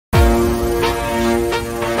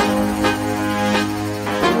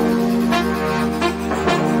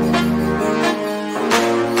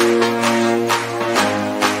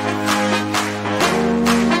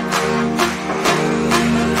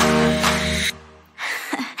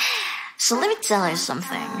So let me tell you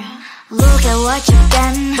something. Look at what you've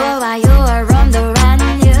done, boy, while you were on the run.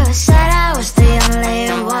 You said I was the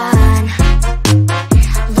only one.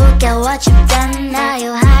 Look at what you've done, now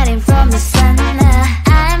you're hiding from the sun.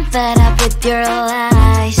 I'm fed up with your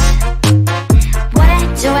lies. What I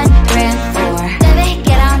do and praying for, baby,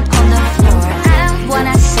 get on the floor. I don't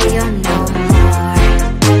wanna see you no more.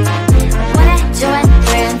 What I do and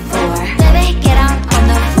praying for, baby, get on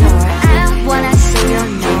the floor. I don't wanna see you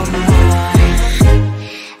no more.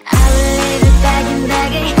 I will leave it begging,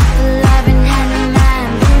 begging, love in hand in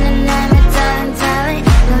mind, and I'm a darling, darling,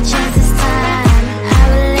 no chance this time. I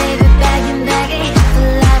will leave it begging, begging,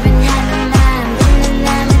 love in hand in mind, and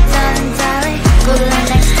I'm a darling, darling, good luck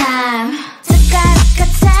next time.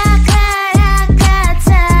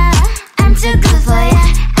 I'm too good for ya,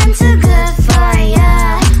 I'm too good for ya.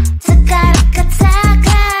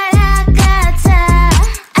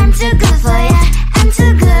 I'm too good for ya, I'm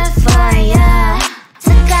too good for ya.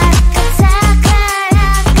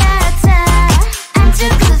 I'm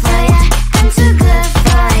too good for ya, I'm too good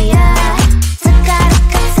for ya.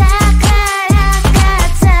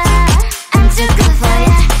 I'm too good for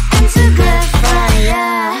ya, I'm too good for ya.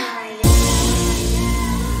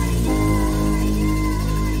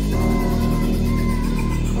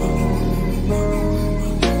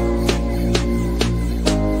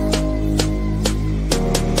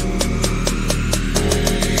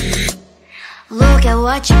 Look at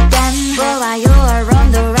what you've done, boy, while you were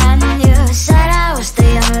on the run. You said I was the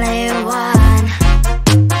only one.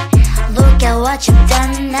 Look at what you've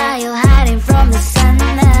done, now you're hiding from the sun.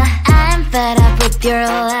 I'm fed up with your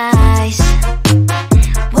lies.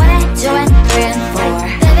 What I do and praying for,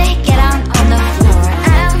 baby, get on the floor.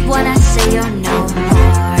 I don't wanna see you no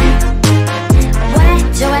more. What I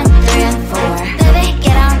do and praying for, baby,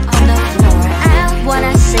 get on the floor. I don't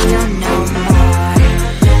wanna see you no more.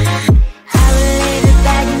 I will leave it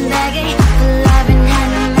begging, begging, love in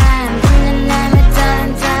hand in mind, and I'm a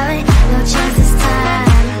darling, darling, no chance this time.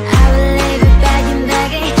 I will leave it begging,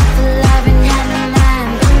 begging, love in hand in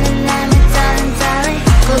mind, and I'm a darling, darling,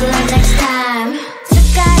 good luck next time.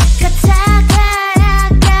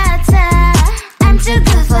 I'm too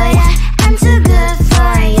good for ya, I'm too good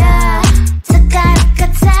for ya.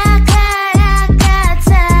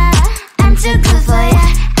 I'm too good for ya,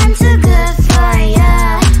 I'm too good for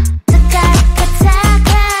ya.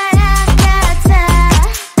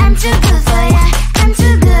 I'm too good for ya, I'm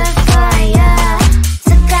too good for ya.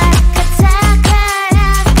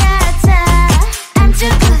 I'm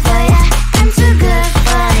too good for ya, I'm too good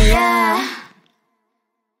for ya.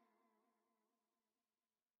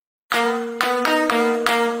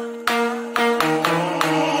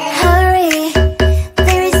 Hurry,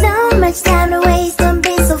 there is so much time to waste, don't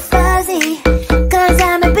be so fuzzy. 'Cause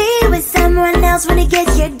I'ma be with someone else when it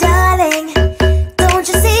gets here, darling. Don't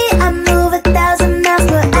you see I move 1,000 miles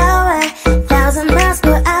per hour, 1,000 miles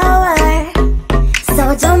per hour. So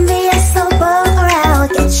don't be a slow boat or I'll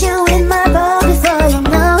get you in my boat before you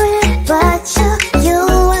know it. But you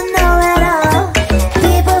will know it all.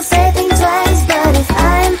 People say think twice, but if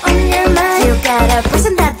I'm on your mind, you gotta push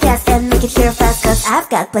on that gas and make it here fast, 'cause I've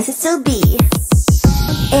got places to be.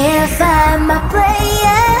 If I'm a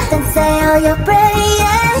player, then say all your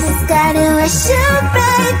prayers. It's gotta shoot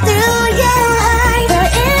right through your heart. The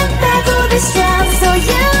impact will be strong, so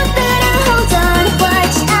you better hold on,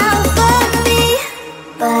 watch out for me.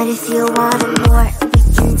 But if you want more, we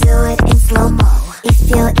can do it in slow-mo. If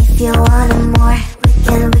you want more, we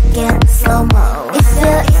can slow-mo. If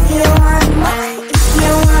you want more,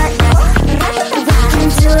 we can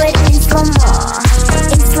do it in slow-mo,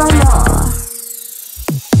 in slow-mo.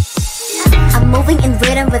 I'm moving in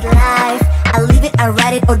rhythm with life. I leave it, I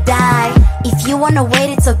ride it or die. If you wanna wait,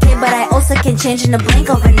 it's okay, but I also can change in a blink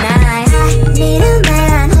overnight. I need a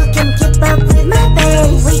man who can keep up with my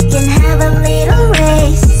pace. We can have a little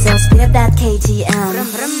race, so speed up that KTM.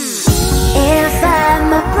 If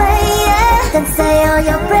I'm a player, then say all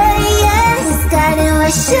your prayers. It's gotta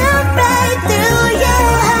shoot right through your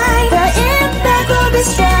heart. The impact will be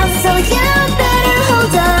strong, so you better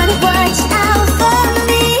hold on, watch out for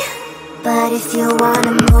me. But if you want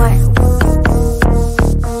more,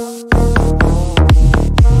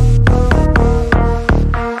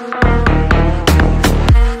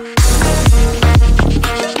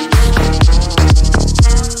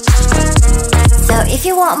 so if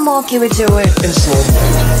you want more, give it to it in slow-mo.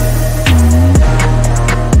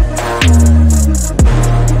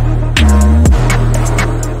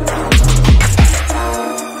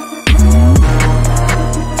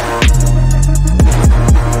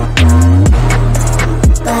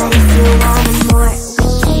 But if you want more, we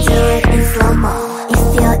can do it in slow-mo.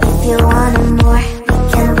 If you want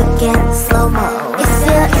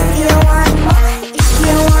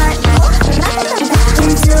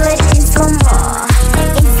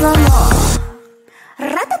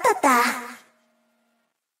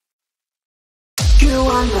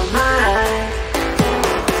on my mind.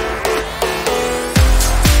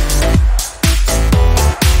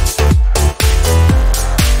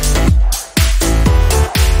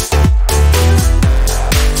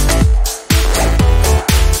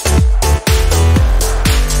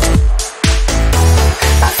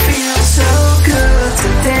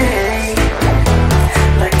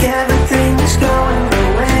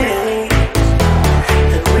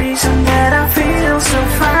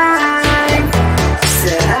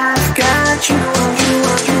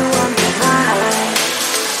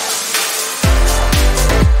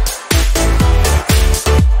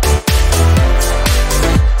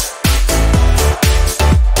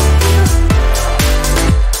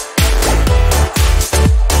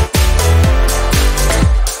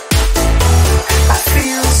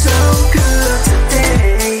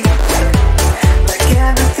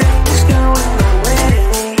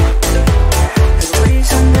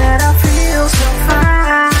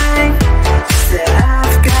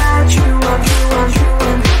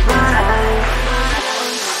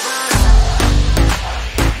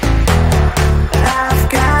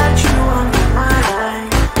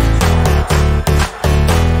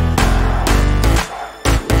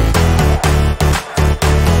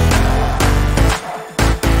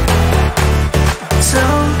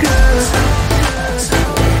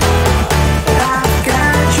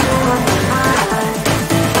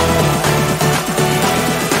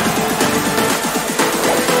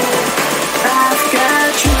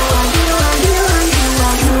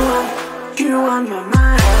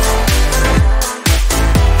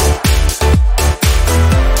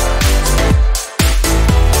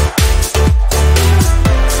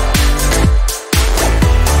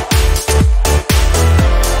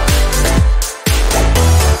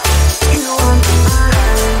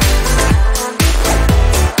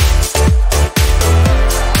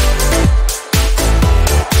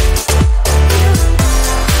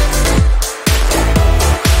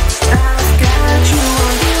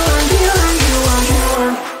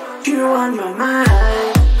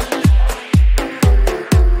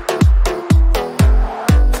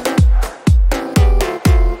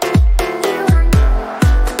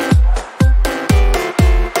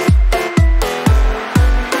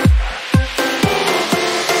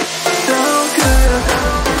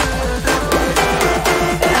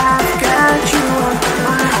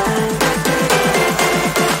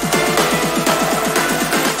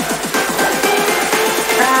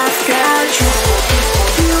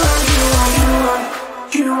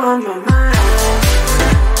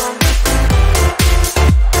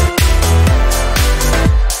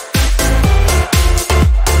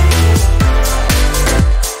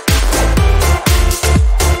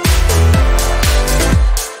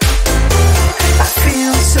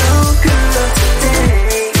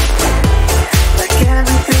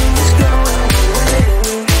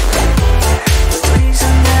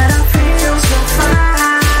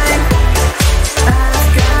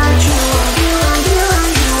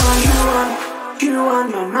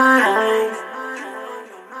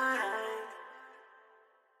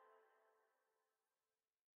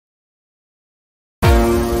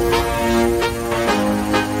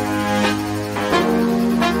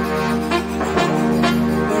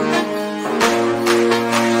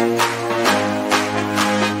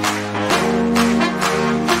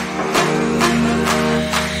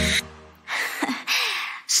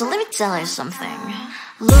 So let me tell you something.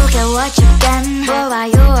 Look at what you've done, boy, while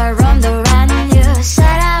you were on the run. You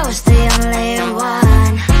said I was the only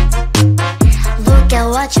one. Look at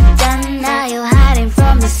what you've done, now you're hiding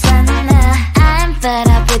from the sun. I'm fed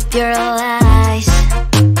up with your lies.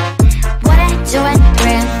 What I do and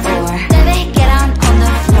praying for, baby, get on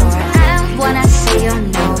the floor. I don't wanna see you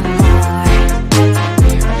no more.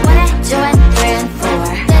 What I do and praying for,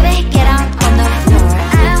 baby, get on the floor.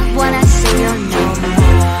 I don't wanna see you no more.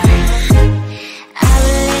 I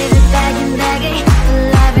believe it begging, begging,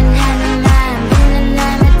 love in hand in mind. In the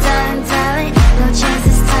name of time,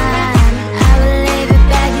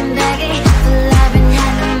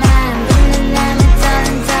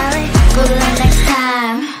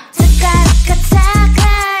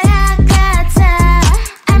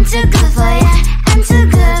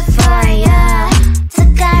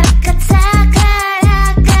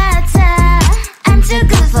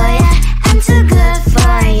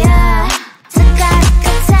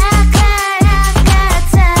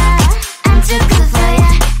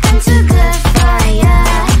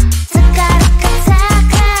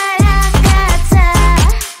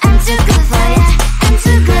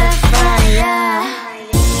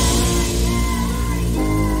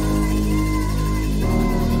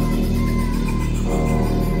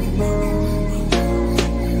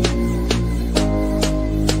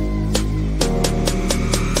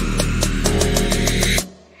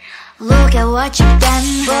 what you've done.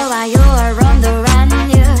 But while you were on the run,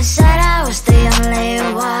 you said I was the only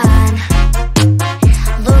one.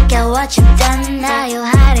 Look at what you've done, now you're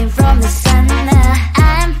hiding from the sun.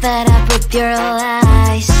 I'm fed up with your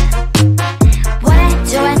lies. 1,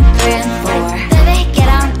 2, and 3, and 4. Baby, get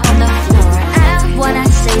on the floor. I don't wanna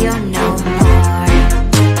see you no more.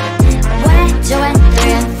 1, 2, and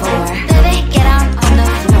 3, and 4. Baby, get on the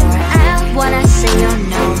floor. I don't wanna see you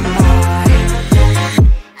no more.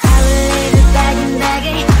 I will leave it begging,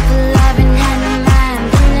 begging for love and hand in mind.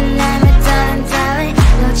 And I'm a darling, darling,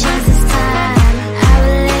 no chance this time. I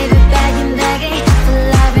will leave it begging, begging for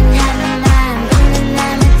love and hand in mind. And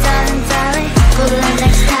I'm a darling, darling, good luck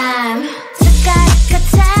next time.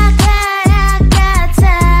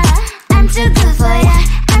 I'm too good for ya,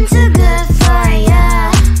 I'm too good for ya.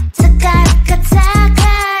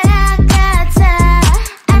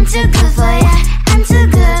 I'm too good for ya, I'm too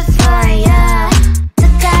good for ya.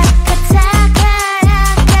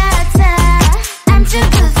 I'm too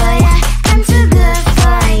good for ya, I'm too good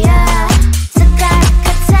for ya.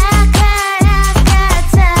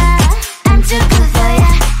 I'm too good for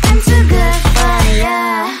ya, I'm too good for ya.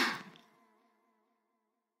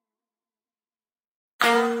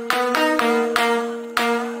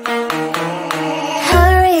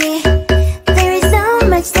 Hurry, there is so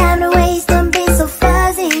much time to waste, don't be so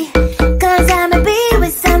fuzzy. Cause I'ma be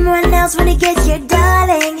with someone else when it gets here,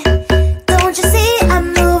 darling. Don't you see, I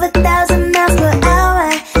move 1,000 miles per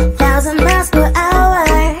hour, 1,000 miles per hour.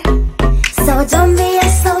 So don't be a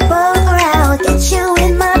slow boat or I'll get you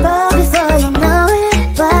in my boat before you know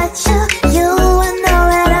it. But you will know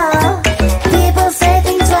it all. People say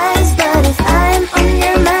think twice, but if I'm on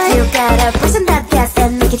your mind, you gotta push on that gas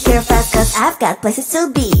and make it here fast. Cause I've got places to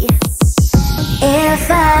be. If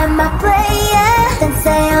I'm a player, then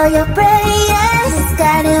say all your prayers. It's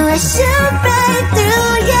gotta shoot right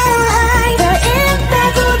through your heart. The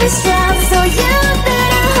impact will be strong, so you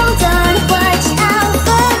better hold on. Watch out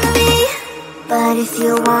for me. But if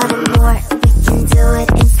you want it more, we can do it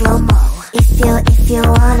in slow-mo. If you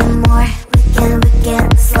want it more, we can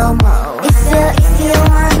slow-mo. If you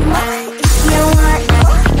want more,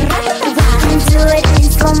 we can do it in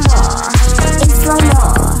slow-mo, in slow-mo.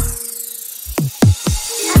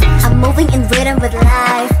 I'm moving in rhythm with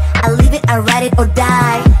life. I leave it, I ride it or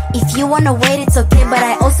die. If you wanna wait, it's okay, but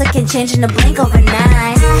I also can change in a blink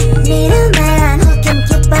overnight. I need a man who can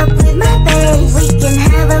keep up with my pace. We can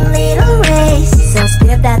have a little race, so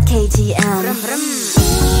speed up that KTM.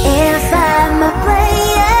 If I'm a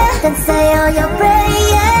player, then say all your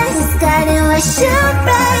prayers. It's gotta shoot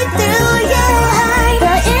right through your heart.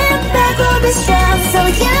 The impact will be strong, so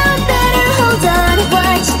you better hold on.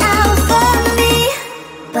 Watch out for me.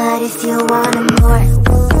 But if you want more,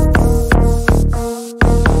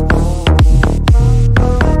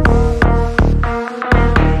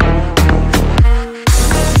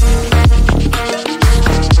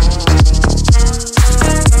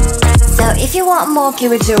 so if you want more,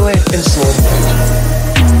 give it to it in slow-mo.